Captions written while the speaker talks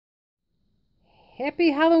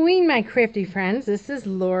Happy Halloween, my crafty friends. This is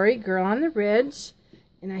Lori, Girl on the Ridge,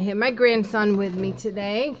 and I have my grandson with me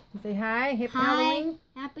today. Say hi. Happy Halloween.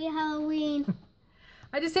 Happy Halloween.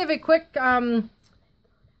 I just have a quick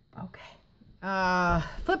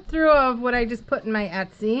flip through of what I just put in my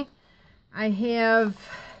Etsy. I have,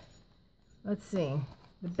 let's see,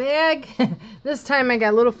 the bag. This time I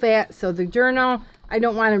got a little fat, so the journal, I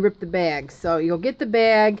don't want to rip the bag. So you'll get the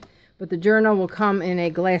bag, but the journal will come in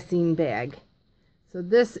a glassine bag. So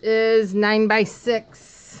this is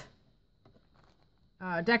 9x6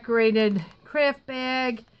 decorated craft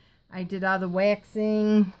bag. I did all the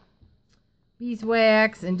waxing,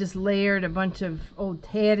 beeswax, and just layered a bunch of old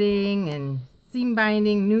tatting and seam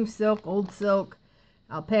binding, new silk, old silk,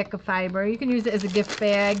 alpaca fiber. You can use it as a gift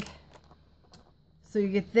bag. So you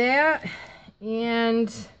get that, and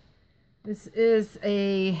this is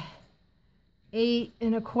a 8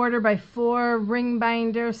 1/4 by 4 ring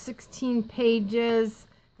binder, 16 pages.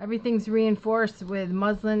 Everything's reinforced with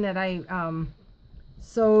muslin that I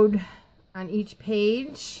sewed on each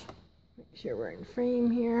page. Make sure we're in frame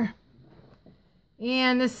here.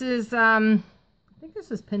 And this is, I think this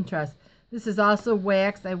was Pinterest. This is also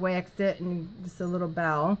waxed. I waxed it and just a little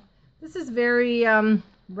bell. This is very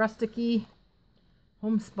rusticy,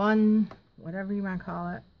 homespun, whatever you want to call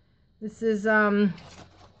it. This is a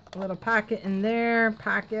little pocket in there,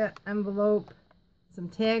 pocket, envelope, some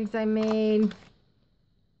tags I made.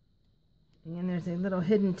 And there's a little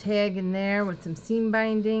hidden tag in there with some seam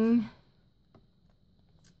binding.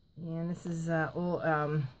 And this is old,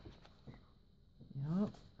 yeah,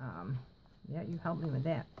 you helped me with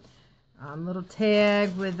that. Little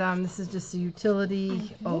tag with, this is just a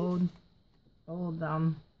utility, old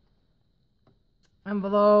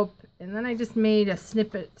envelope. And then I just made a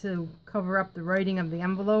snippet to cover up the writing of the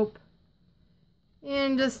envelope.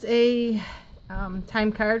 And just a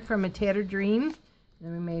time card from A Tattered Dream.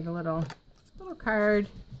 Then we made a little card.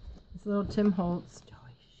 This little Tim Holtz.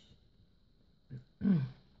 And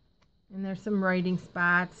there's some writing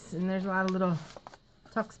spots. And there's a lot of little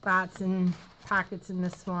tuck spots and pockets in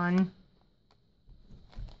this one.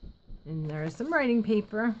 And there's some writing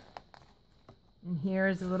paper. And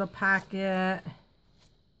here's a little pocket.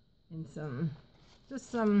 And oh,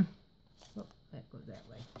 that goes that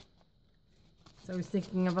way. So I was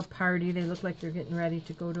thinking of a party. They look like they're getting ready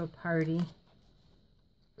to go to a party.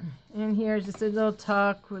 And here's just a little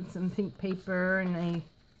tuck with some pink paper and a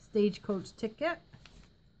stagecoach ticket.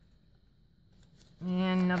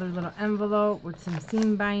 And another little envelope with some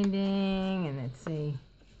seam binding, and it's a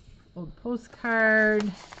old postcard.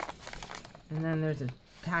 And then there's a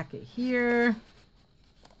packet here.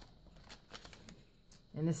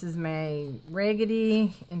 And this is my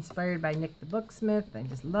Raggedy, inspired by Nick the Booksmith. I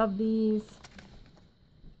just love these.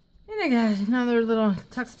 And I got another little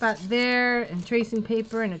tuck spot there, and tracing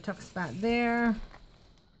paper, and a tuck spot there.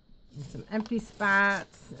 And some empty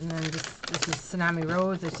spots. And then this is Tsunami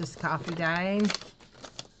Rose. It's just coffee dye.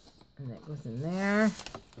 And that goes in there.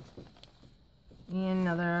 And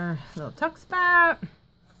another little tuck spot.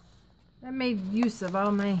 I made use of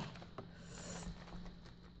all my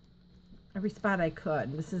every spot I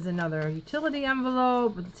could. This is another utility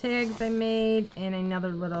envelope with the tags I made, and another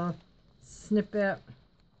little snippet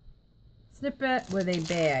with a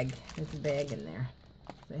bag. There's a bag in there.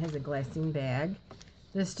 So it has a glassine bag.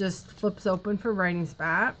 This just flips open for writing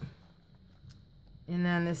spot. And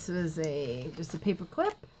then this was just a paper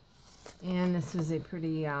clip. And this was a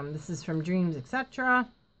pretty, this is from Dreams, etc.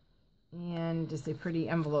 And just a pretty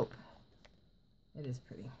envelope. It is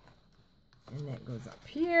pretty. And that goes up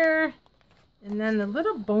here. And then the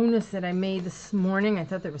little bonus that I made this morning, I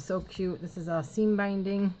thought that was so cute. This is all seam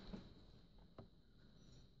binding.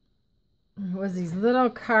 It was these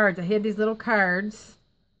little cards. I had these little cards.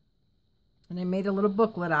 And I made a little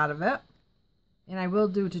booklet out of it. And I will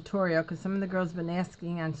do a tutorial because some of the girls have been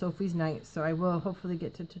asking on Sophie's Night. So I will hopefully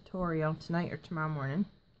get to tutorial tonight or tomorrow morning.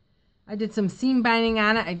 I did some seam binding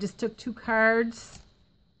on it. I just took 2 cards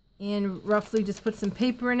and roughly just put some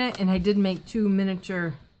paper in it. And I did make 2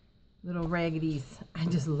 miniature little Raggedy's. I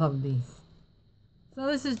just love these. So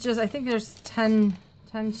this is just, I think there's 10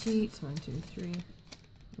 sheets. 1, 2, 3.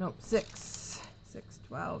 Nope, 6,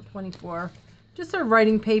 12, 24. Just a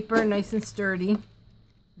writing paper, nice and sturdy. And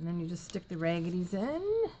then you just stick the Raggedy's in.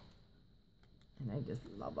 And I just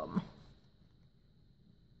love them.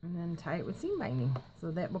 And then tie it with seam binding. So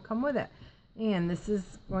that will come with it. And this is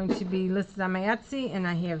going to be listed on my Etsy. And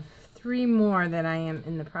I have 3 more that I am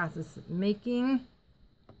in the process of making.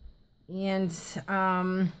 And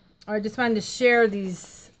I just wanted to share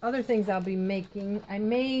these other things I'll be making. I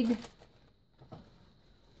made,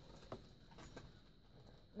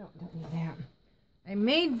 no, don't need that. I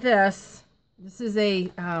made this. This is a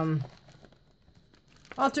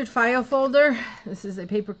altered file folder. This is a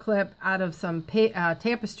paper clip out of some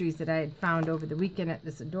tapestries that I had found over the weekend at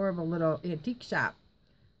this adorable little antique shop.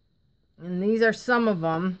 And these are some of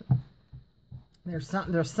them. There's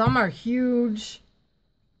some are huge,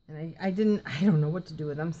 and I don't know what to do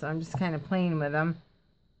with them, so I'm just kind of playing with them.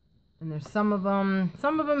 And there's some of them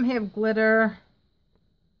have glitter.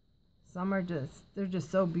 Some are they're just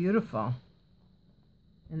so beautiful.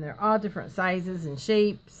 And they're all different sizes and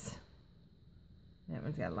shapes. That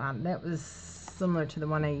one's got a lot. That was similar to the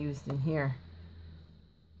one I used in here.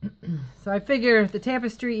 So I figure the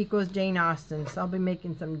tapestry equals Jane Austen, so I'll be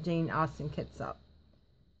making some Jane Austen kits up.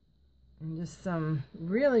 And just some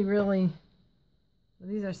really,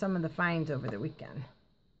 these are some of the finds over the weekend.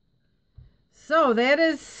 So that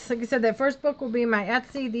is, like I said, that first book will be my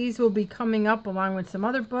Etsy. These will be coming up along with some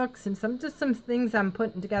other books and some things I'm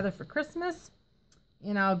putting together for Christmas.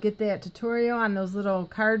 And I'll get that tutorial on those little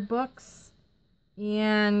card books.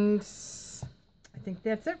 And I think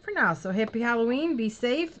that's it for now. So happy Halloween, be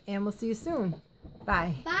safe, and we'll see you soon.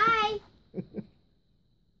 Bye. Bye.